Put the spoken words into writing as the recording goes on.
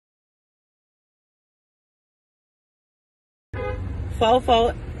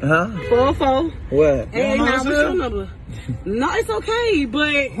44. Huh? 44. What? Hey, now what's your number? No, it's okay,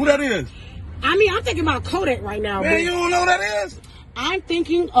 but Who that is? I mean, I'm thinking about Kodak right now. Man, you don't know who that is? I'm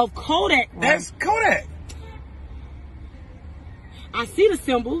thinking of Kodak. Right? That's Kodak. I see the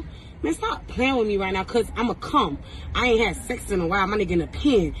symbol. Man, stop playing with me right now, cause I'ma come. I ain't had sex in a while. My nigga in a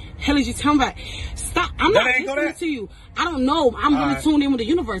pen. Hell is you talking about? Stop. I'm not listening to you. I don't know. I'm really tuned in with the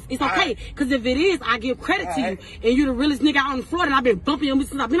universe. It's okay, cause if it is, I give credit to you. And you the realest nigga out on the floor, and I've been bumping you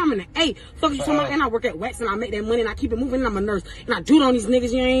since I'm in the A. Fuck you talking about? And I work at Wax, and I make that money, and I keep it moving, and I'm a nurse. And I do it on these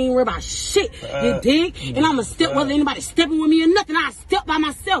niggas. You ain't worry about shit. You dig? And I'ma step whether anybody stepping with me or nothing. I step by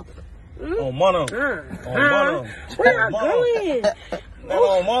myself. On mono. Where y'all going?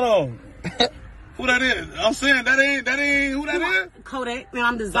 On mono. Who that is? I'm saying that ain't who that is? Kodak, and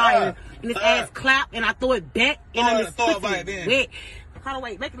I'm Desire. And this ass clap, and I throw it back, and I'm just throw it back then. Wet. Hold on,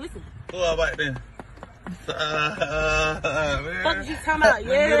 wait, make it listen. Throw it back then. Man. Fuck you talking about?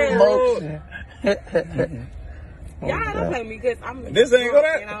 Yeah. Y'all don't play me, because I'm This ain't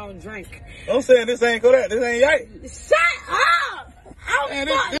Kodak? and I don't drink. I'm saying this ain't Kodak. This ain't Yike. Shut up! Man,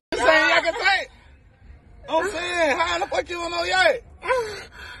 this ain't Yike attack. I'm saying, how the fuck you don't know Yike?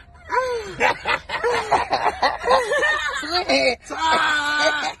 I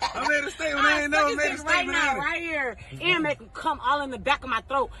made a statement. I ain't never made a statement. Right now, right here, and make them come all in the back of my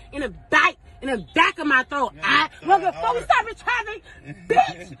throat, in the back of my throat. Before we stop in traffic,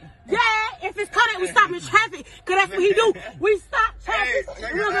 bitch. Yeah, if it's Kodak, we stop in traffic, cause that's what he do. We stop traffic.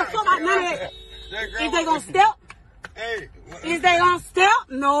 We don't give a fuck about none of that. Is they gonna step? Is they gonna step?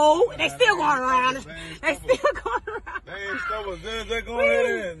 No, they still going around. They still going around. They ain't stepping. Just going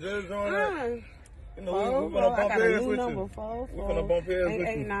in. Just going in. You know, we're gonna bump heads with you. We're gonna bump heads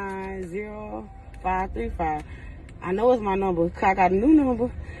with you. 889-0535. I know it's my number. I got a new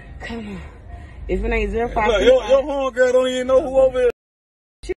number. Come on. If it ain't 0535. Look, your homegirl don't even know who over here.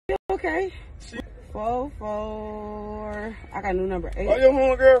 She okay. 44. I got a new number. Oh, your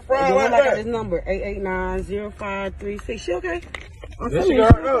homegirl fried like I got that. this number. 889-0536. She okay? Yeah, she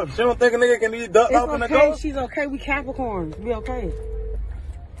got her up. She don't think a nigga can eat duck off in the coast? She's okay. We Capricorns. We okay.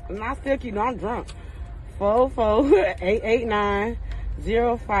 And I still keep, I'm drunk.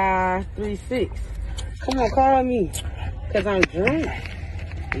 44889-0536. Come on, call me. Cause I'm drunk.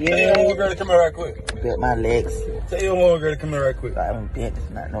 Yeah. Tell your homegirl to come here right quick. Get my legs. Tell your homegirl to come here right quick. I don't bet it's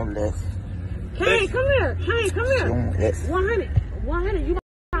not no less. Hey, come here. Hey, come here. 100. 100. You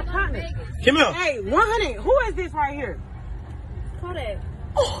my partner. Come here. Hey, 100. Who is this right here? Kodak.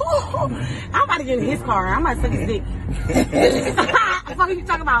 I'm about to get in his car. I'm about to suck his dick. Fuck you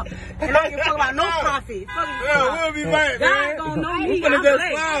talking about? And I ain't talking about no profit. Yeah, we'll be right, man. God gonna know me. I'm just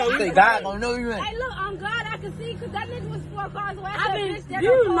fly. You say God gonna know you ain't. Hey, look, I'm glad I can see, because that nigga was 4 cars away.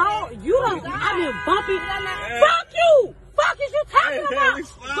 You know, you don't. I've been bumpy. Fuck you. Fuck is you talking about?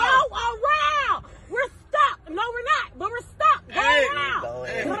 Go around. We're stuck. No, we're not. But we're stuck. Go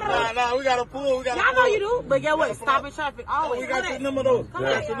around. Nah, we gotta pull. Y'all know you do. But get what? Stop in traffic always. We got the number though. Come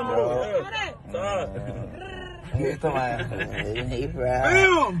on. He's talking about, he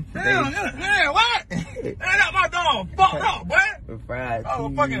fried. Damn, man, what? They got my dog fucked up, boy. Fried. Oh,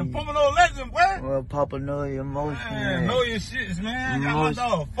 fucking Pomelo legend, boy. Well, Papa know your emotion. Man, know your shits, man. Got my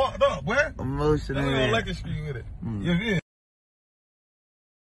dog fucked up, boy. Emotional. I'm gonna Like&subcribe with it. You feel?